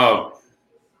know.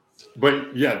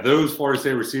 But, yeah, those Florida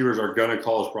State receivers are going to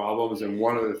cause problems, and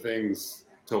one of the things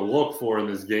to look for in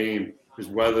this game is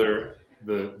whether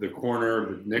the corner,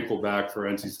 the nickel back for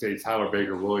NC State's Tyler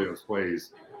Baker-Williams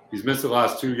plays. He's missed the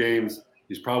last 2 games.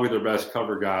 He's probably their best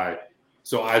cover guy.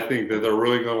 So I think that they're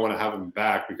really going to want to have him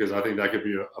back because I think that could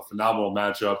be a phenomenal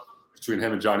matchup between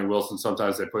him and Johnny Wilson.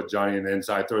 Sometimes they put Johnny in the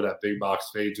inside, throw that big box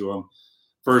fade to him.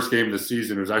 First game of the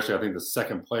season, it was actually, I think, the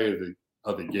second play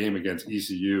of the game against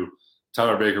ECU.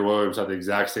 Tyler Baker-Williams had the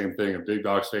exact same thing, a big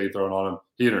box fade thrown on him.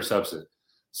 He intercepts it.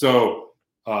 So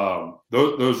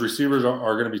those receivers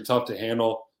are going to be tough to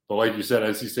handle. But like you said,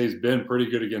 NC State's been pretty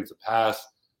good against the pass.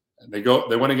 And they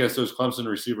went against those Clemson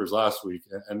receivers last week,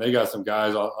 and they got some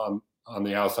guys on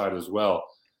the outside as well.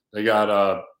 They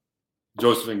got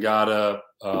Joseph Ngata,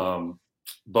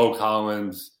 Bo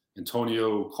Collins,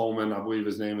 Antonio Coleman, I believe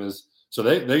his name is. So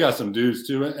they got some dudes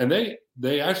too, and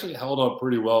they actually held up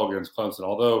pretty well against Clemson.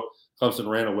 Although Clemson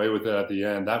ran away with it at the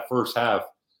end, that first half,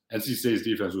 NC State's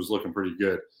defense was looking pretty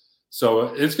good.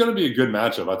 So it's going to be a good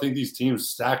matchup. I think these teams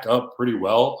stack up pretty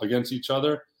well against each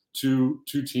other. Two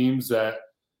teams that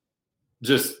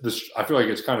I feel like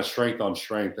it's kind of strength on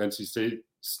strength. NC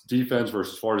State's defense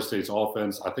versus Florida State's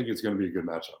offense. I think it's going to be a good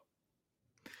matchup.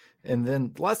 And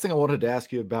then the last thing I wanted to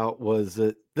ask you about was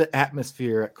the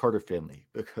atmosphere at Carter Finley,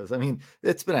 because, I mean,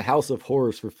 it's been a house of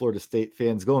horrors for Florida State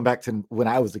fans going back to when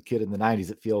I was a kid in the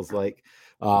 90s, it feels like.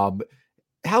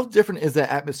 How different is that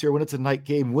atmosphere when it's a night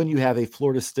game, when you have a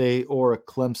Florida State or a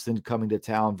Clemson coming to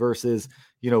town versus,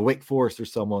 Wake Forest or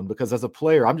someone? Because as a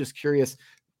player, I'm just curious,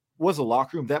 was the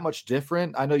locker room that much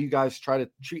different? I know you guys try to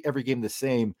treat every game the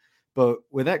same, but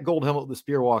when that gold helmet with the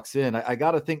spear walks in, I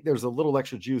got to think there's a little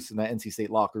extra juice in that NC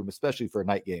State locker room, especially for a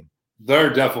night game.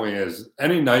 There definitely is.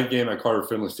 Any night game at Carter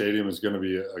Finley Stadium is going to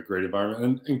be a great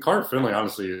environment. And Carter Finley,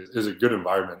 honestly, is a good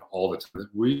environment all the time.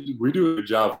 We do a good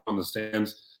job on the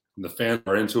stands, and the fans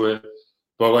are into it.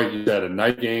 But like you said, a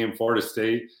night game, Florida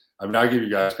State, I mean, I give you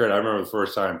guys credit. I remember the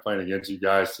first time playing against you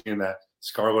guys, seeing that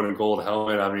scarlet and gold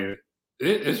helmet. I mean,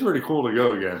 it's pretty cool to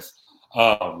go against.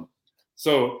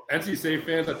 So NC State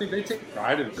fans, I think they take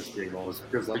pride in this game almost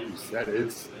because, like you said,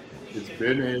 it's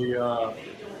been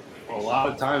a lot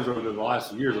of times over the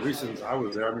last years, at least since I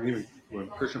was there. I mean, even when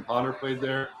Christian Ponder played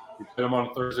there, we played him on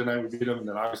a Thursday night, we beat him, and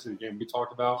then obviously the game we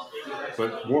talked about.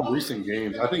 But more recent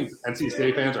games, I think NC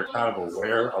State fans are kind of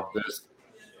aware of this.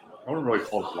 I don't really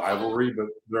call it rivalry, but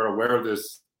they're aware of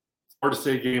this Florida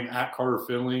State game at Carter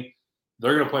Finley.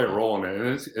 They're going to play a role in it, and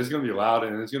it's going to be loud,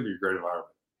 and it's going to be a great environment.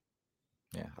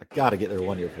 Yeah, I got to get there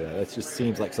one year for that. It just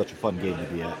seems like such a fun game to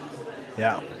be at.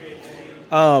 Yeah.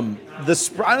 I don't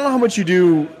know how much you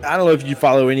do. I don't know if you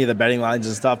follow any of the betting lines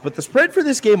and stuff, but the spread for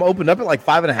this game opened up at like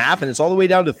 5.5, and it's all the way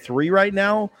down to 3 right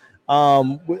now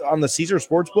on the Caesar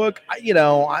Sportsbook. I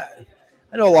know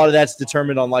a lot of that's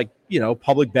determined on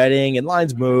public betting and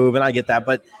lines move, and I get that.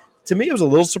 But to me, it was a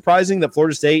little surprising that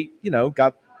Florida State,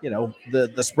 got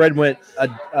the spread went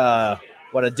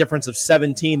a difference of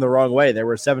 17 the wrong way. They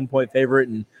were a 7-point favorite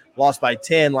and lost by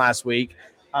 10 last week.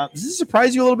 Does this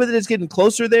surprise you a little bit that it's getting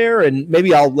closer there? And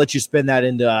maybe I'll let you spin that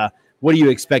into what do you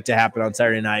expect to happen on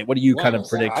Saturday night? What do you kind of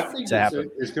predict to happen?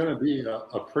 It's going to be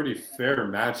a pretty fair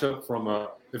matchup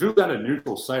if it was at a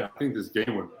neutral site, I think this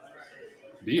game would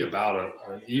be about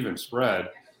an even spread.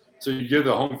 So you give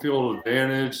the home field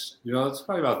advantage, it's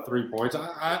probably about 3 points.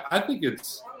 I think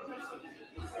it's,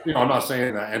 I'm not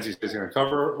saying that NC State's going to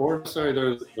cover or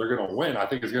necessarily they're going to win. I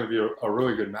think it's going to be a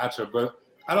really good matchup, but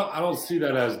I don't see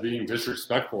that as being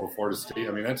disrespectful of Florida State.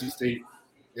 I mean, NC State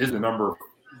is the number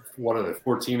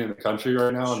 14 in the country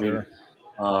right now. Sure.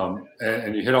 I mean,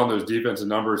 and you hit on those defensive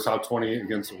numbers, top 20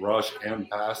 against the rush and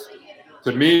pass.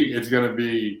 To me, it's going to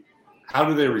be how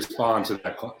do they respond to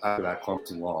that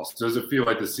Clemson loss? Does it feel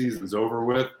like the season's over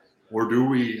with, or do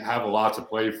we have a lot to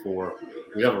play for?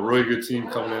 We have a really good team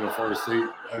coming in at Florida State.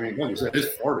 I mean, like you said,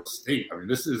 it's Florida State. I mean,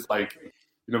 this is like,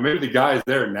 maybe the guys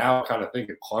there now kind of think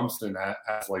of Clemson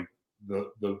as like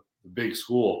the big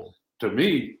school. To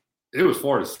me, it was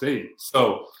Florida State.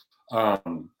 So I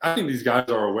think these guys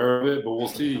are aware of it, but we'll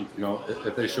see,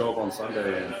 if they show up on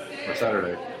Sunday or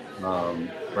Saturday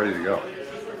ready to go.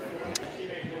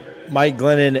 Mike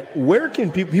Glennon, where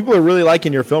can people are really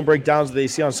liking your film breakdowns that they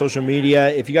see on social media?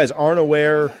 If you guys aren't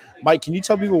aware, Mike, can you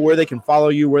tell people where they can follow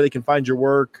you, where they can find your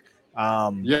work,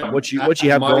 what you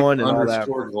have going and all that?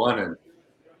 Glennon.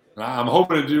 I'm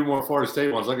hoping to do more Florida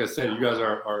State ones. Like I said, you guys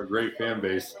are a great fan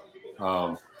base.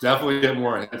 Definitely get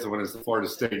more hits when it's Florida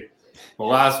State. But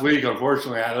last week,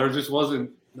 unfortunately,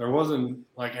 there wasn't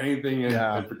like anything in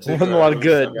particular. Wasn't a lot of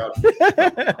good.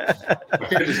 I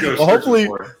can't just go hopefully,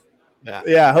 for it.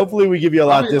 Yeah, hopefully we give you a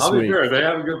lot this week. Sure. They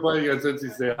have a good play against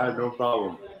NC State. I have no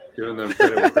problem giving them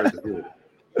credit where credit's due.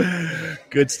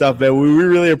 Good stuff, man. We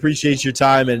really appreciate your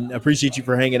time and appreciate you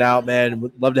for hanging out, man.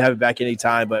 Would love to have you back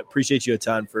anytime, but appreciate you a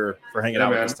ton for hanging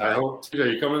out with us today.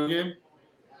 TJ, you coming to the game?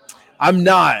 I'm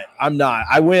not.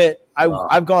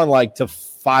 I've gone like to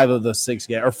 5 of the 6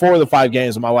 games or 4 of the 5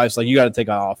 games, and my wife's like, "You got to take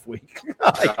an off week.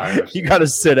 You got to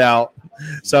sit out."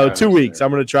 So 2 weeks.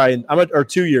 I'm gonna try or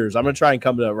 2 years. I'm gonna try and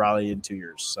come to Raleigh in 2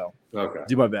 years. So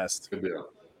do my best. Good deal.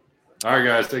 All right,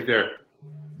 guys, take care.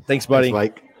 Thanks, buddy.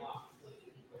 Thanks, Mike.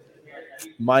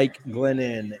 Mike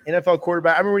Glennon, NFL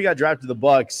quarterback. I remember when he got drafted to the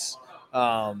Bucks.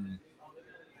 I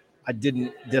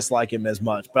didn't dislike him as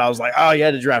much, but I was like, oh, you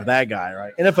had to draft that guy,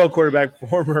 right? NFL quarterback,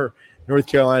 former North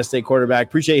Carolina State quarterback.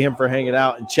 Appreciate him for hanging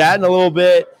out and chatting a little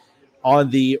bit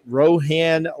on the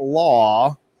Rohan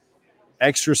Law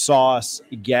Extra Sauce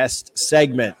guest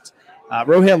segment.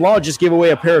 Rohan Law just gave away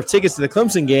a pair of tickets to the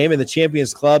Clemson game in the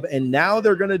Champions Club, and now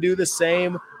they're going to do the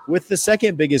same with the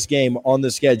second biggest game on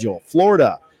the schedule,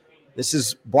 Florida. This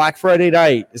is Black Friday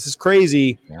night. This is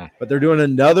crazy, but they're doing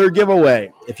another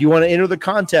giveaway. If you want to enter the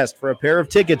contest for a pair of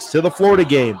tickets to the Florida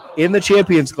game in the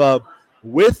Champions Club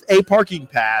with a parking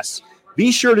pass, be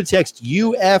sure to text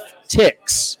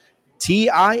UFTIX,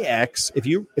 TIX.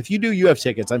 If you do UF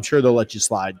tickets, I'm sure they'll let you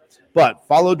slide. But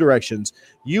follow directions.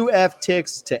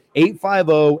 UFTIX to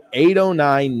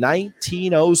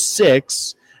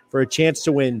 850-809-1906 for a chance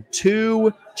to win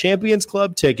 2 Champions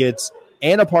Club tickets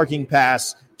and a parking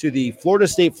pass to the Florida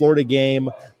State-Florida game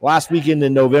last weekend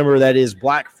in November. That is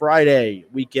Black Friday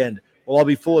weekend. We'll all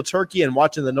be full of turkey and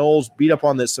watching the Noles beat up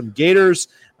on some Gators.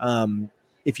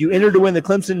 If you enter to win the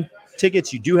Clemson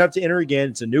tickets, you do have to enter again.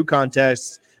 It's a new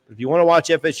contest. But if you want to watch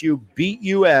FSU beat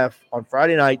UF on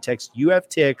Friday night, text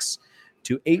UFTIX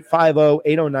to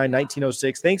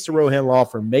 850-809-1906. Thanks to Rohan Law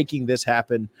for making this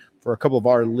happen for a couple of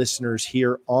our listeners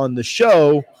here on the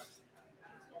show.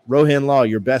 Rohan Law,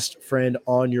 your best friend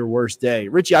on your worst day.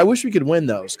 Richie, I wish we could win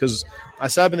those because I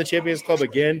sat up in the Champions Club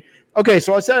again. Okay,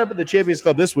 so I sat up at the Champions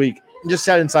Club this week and just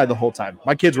sat inside the whole time.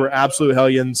 My kids were absolute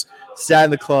hellions, sat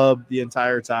in the club the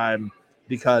entire time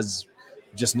because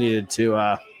just needed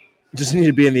to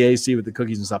be in the AC with the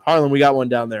cookies and stuff. Harlan, we got one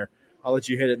down there. I'll let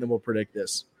you hit it and then we'll predict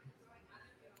this.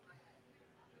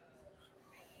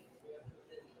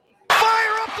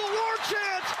 Fire up the war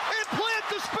chant and plant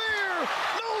the spear.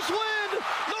 Noles win.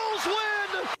 Noles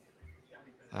win.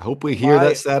 I hope we hear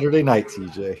that Saturday night,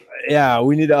 TJ. Yeah,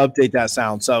 we need to update that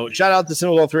sound. So shout out to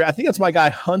Cinema 3. I think that's my guy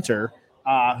Hunter,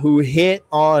 who hit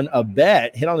on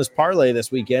his parlay this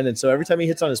weekend. And so every time he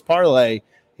hits on his parlay,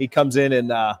 he comes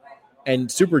in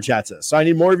and super chats us. So I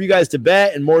need more of you guys to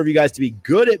bet and more of you guys to be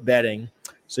good at betting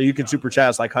so you can super chat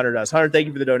us like Hunter does. Hunter, thank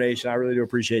you for the donation. I really do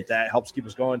appreciate that. It helps keep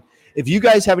us going. If you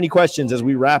guys have any questions as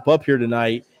we wrap up here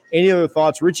tonight, any other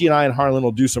thoughts, Richie and I and Harlan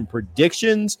will do some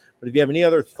predictions. But if you have any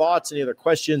other thoughts, any other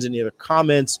questions, any other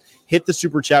comments, hit the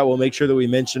super chat. We'll make sure that we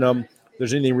mention them. If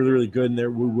there's anything really, really good in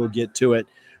there, we will get to it.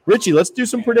 Richie, let's do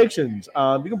some predictions.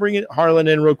 You can bring Harlan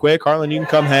in real quick. Harlan, you can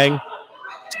come hang.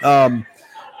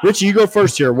 Richie, you go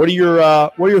first here. What are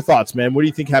your thoughts, man? What do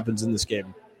you think happens in this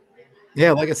game?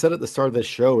 Yeah, like I said at the start of this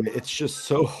show, it's just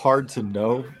so hard to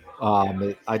know.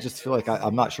 I just feel like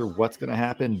I'm not sure what's going to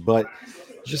happen, but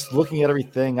just looking at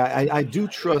everything, I do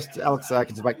trust Alex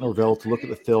Atkins and Mike Norvell to look at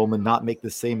the film and not make the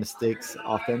same mistakes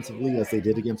offensively as they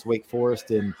did against Wake Forest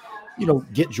and,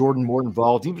 get Jordan more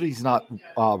involved. Even if he's not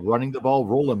running the ball,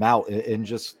 roll him out and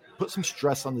just put some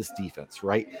stress on this defense,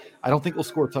 right? I don't think we'll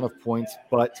score a ton of points,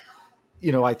 but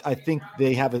I think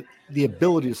they have the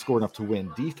ability to score enough to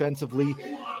win. Defensively,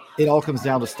 it all comes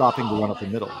down to stopping the run up the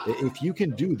middle. If you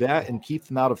can do that and keep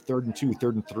them out of 3rd and 2,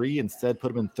 3rd and 3, instead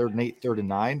put them in 3rd and 8, 3rd and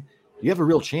 9, you have a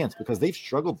real chance because they've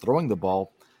struggled throwing the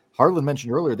ball. Harlan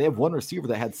mentioned earlier, they have one receiver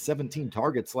that had 17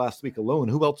 targets last week alone.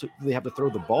 Who else do they have to throw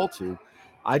the ball to?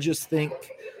 I just think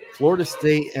Florida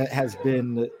State has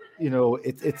been,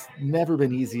 it's never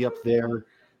been easy up there.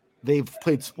 They've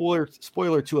played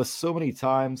spoiler to us so many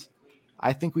times.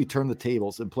 I think we turn the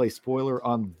tables and play spoiler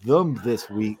on them this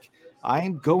week. I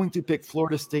am going to pick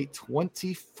Florida State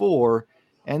 24,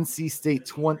 NC State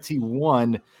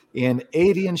 21, and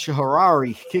Aidan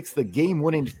Shaharari kicks the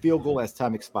game-winning field goal as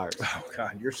time expires. Oh,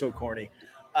 God, you're so corny.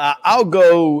 I'll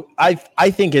go – I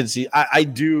think I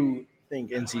do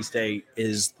think NC State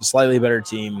is the slightly better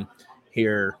team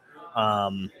here.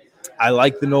 I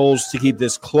like the Noles to keep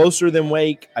this closer than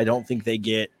Wake. I don't think they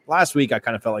get – last week I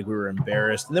kind of felt like we were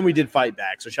embarrassed, and then we did fight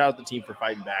back. So shout out the team for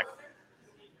fighting back.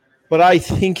 But I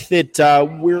think that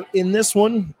we're in this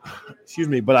one. Excuse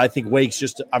me. But I think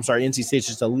NC State's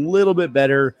just a little bit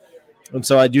better. And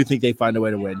so I do think they find a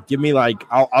way to win. Give me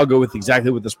I'll go with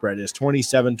exactly what the spread is.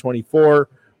 27-24.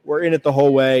 We're in it the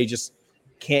whole way. Just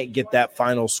can't get that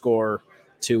final score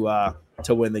to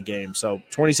win the game. So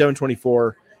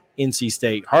 27-24, NC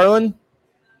State. Harlan?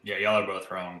 Yeah, y'all are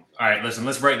both wrong. All right, listen,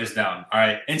 let's break this down. All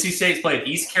right, NC State's played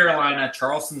East Carolina,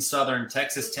 Charleston Southern,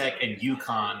 Texas Tech, and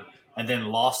UConn, and then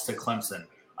lost to Clemson.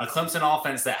 A Clemson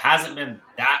offense that hasn't been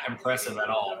that impressive at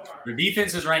all. Their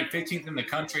defense is ranked 15th in the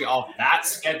country off that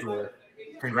schedule.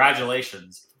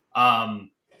 Congratulations. I'm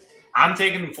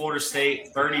taking Florida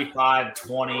State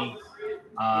 35-20.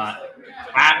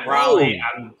 At Raleigh,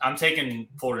 I'm taking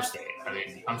Florida State. I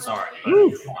mean, I'm sorry. But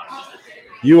come on.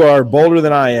 You are bolder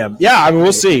than I am. Yeah, I mean,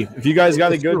 we'll see. If you guys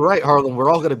got a good. You're right, Harlan.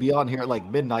 We're all going to be on here at like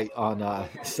midnight on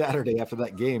Saturday after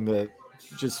that game,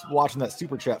 just watching that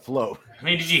super chat flow. I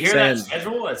mean, did you hear that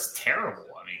schedule? It's terrible.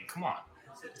 I mean, come on.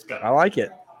 Let's go. I like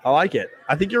it.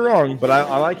 I think you're wrong, but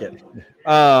I like it.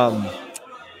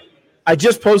 I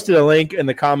just posted a link in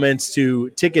the comments to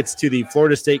tickets to the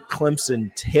Florida State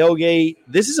Clemson tailgate.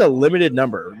 This is a limited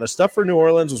number. The stuff for New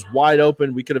Orleans was wide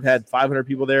open. We could have had 500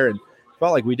 people there, and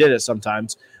felt like we did it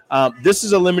sometimes. This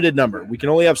is a limited number. We can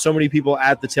only have so many people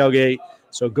at the tailgate,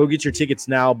 so go get your tickets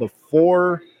now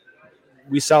before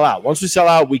we sell out. Once we sell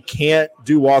out, we can't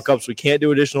do walk-ups. We can't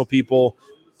do additional people.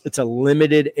 It's a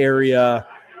limited area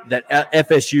that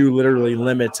FSU literally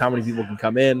limits how many people can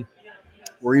come in.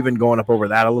 We're even going up over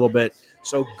that a little bit.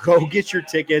 So go get your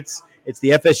tickets. It's the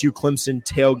FSU Clemson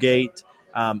tailgate.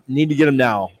 Need to get them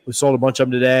now. We sold a bunch of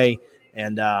them today,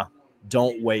 and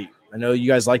don't wait. I know you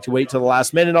guys like to wait till the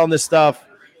last minute on this stuff.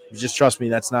 Just trust me,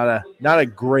 that's not a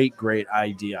great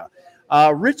idea.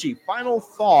 Richie, final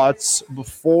thoughts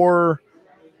before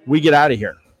we get out of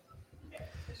here?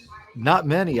 Not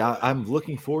many. I'm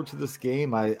looking forward to this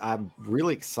game. I'm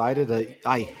really excited.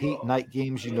 I hate night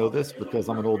games. You know this because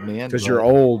I'm an old man. Because you're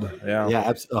old. Yeah.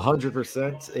 Yeah,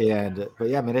 100%. But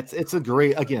yeah, I mean, it's a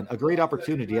great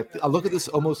opportunity. I look at this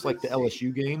almost like the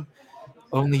LSU game.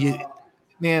 Only,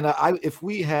 man, if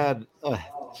we had a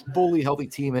fully healthy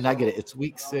team, and I get it, it's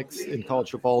week 6 in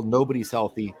college football. Nobody's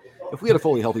healthy. If we had a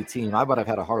fully healthy team, I might have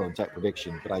had a Harlan type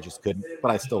prediction, but I just couldn't.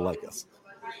 But I still like us.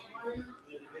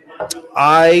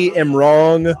 I am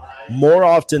wrong more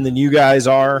often than you guys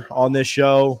are on this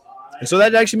show. And so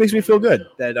that actually makes me feel good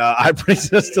that I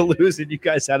predicted us to lose and you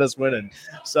guys had us winning.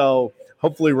 So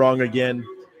hopefully wrong again.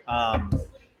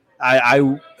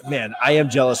 I am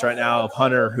jealous right now of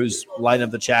Hunter, who's lighting up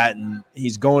the chat and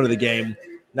he's going to the game.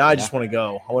 Now I just want to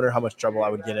go. I wonder how much trouble I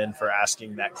would get in for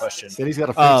asking that question. Said he's got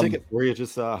a free ticket for you.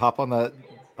 Just hop on the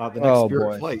next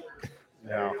Spirit flight.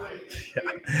 Yeah.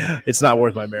 It's not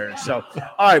worth my marriage. So,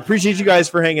 all right. Appreciate you guys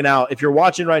for hanging out. If you're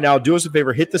watching right now, do us a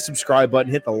favor, hit the subscribe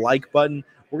button, hit the like button.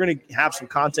 We're going to have some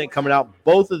content coming out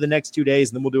both of the next 2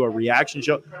 days, and then we'll do a reaction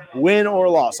show, win or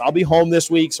loss. I'll be home this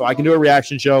week, so I can do a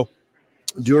reaction show.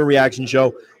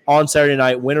 On Saturday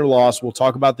night, win or loss. We'll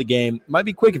talk about the game. It might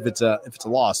be quick if it's a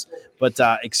loss, but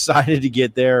excited to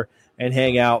get there and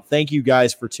hang out. Thank you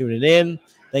guys for tuning in.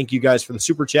 Thank you guys for the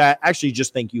super chat. Actually,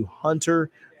 just thank you, Hunter,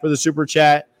 for the super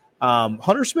chat.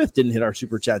 Hunter Smith didn't hit our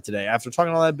super chat today after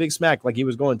talking all that big smack like he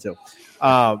was going to.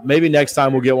 Maybe next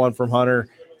time we'll get one from Hunter.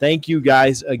 Thank you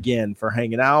guys again for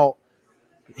hanging out.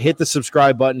 Hit the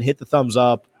subscribe button, hit the thumbs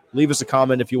up, leave us a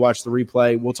comment if you watch the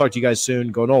replay. We'll talk to you guys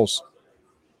soon. Go Noles.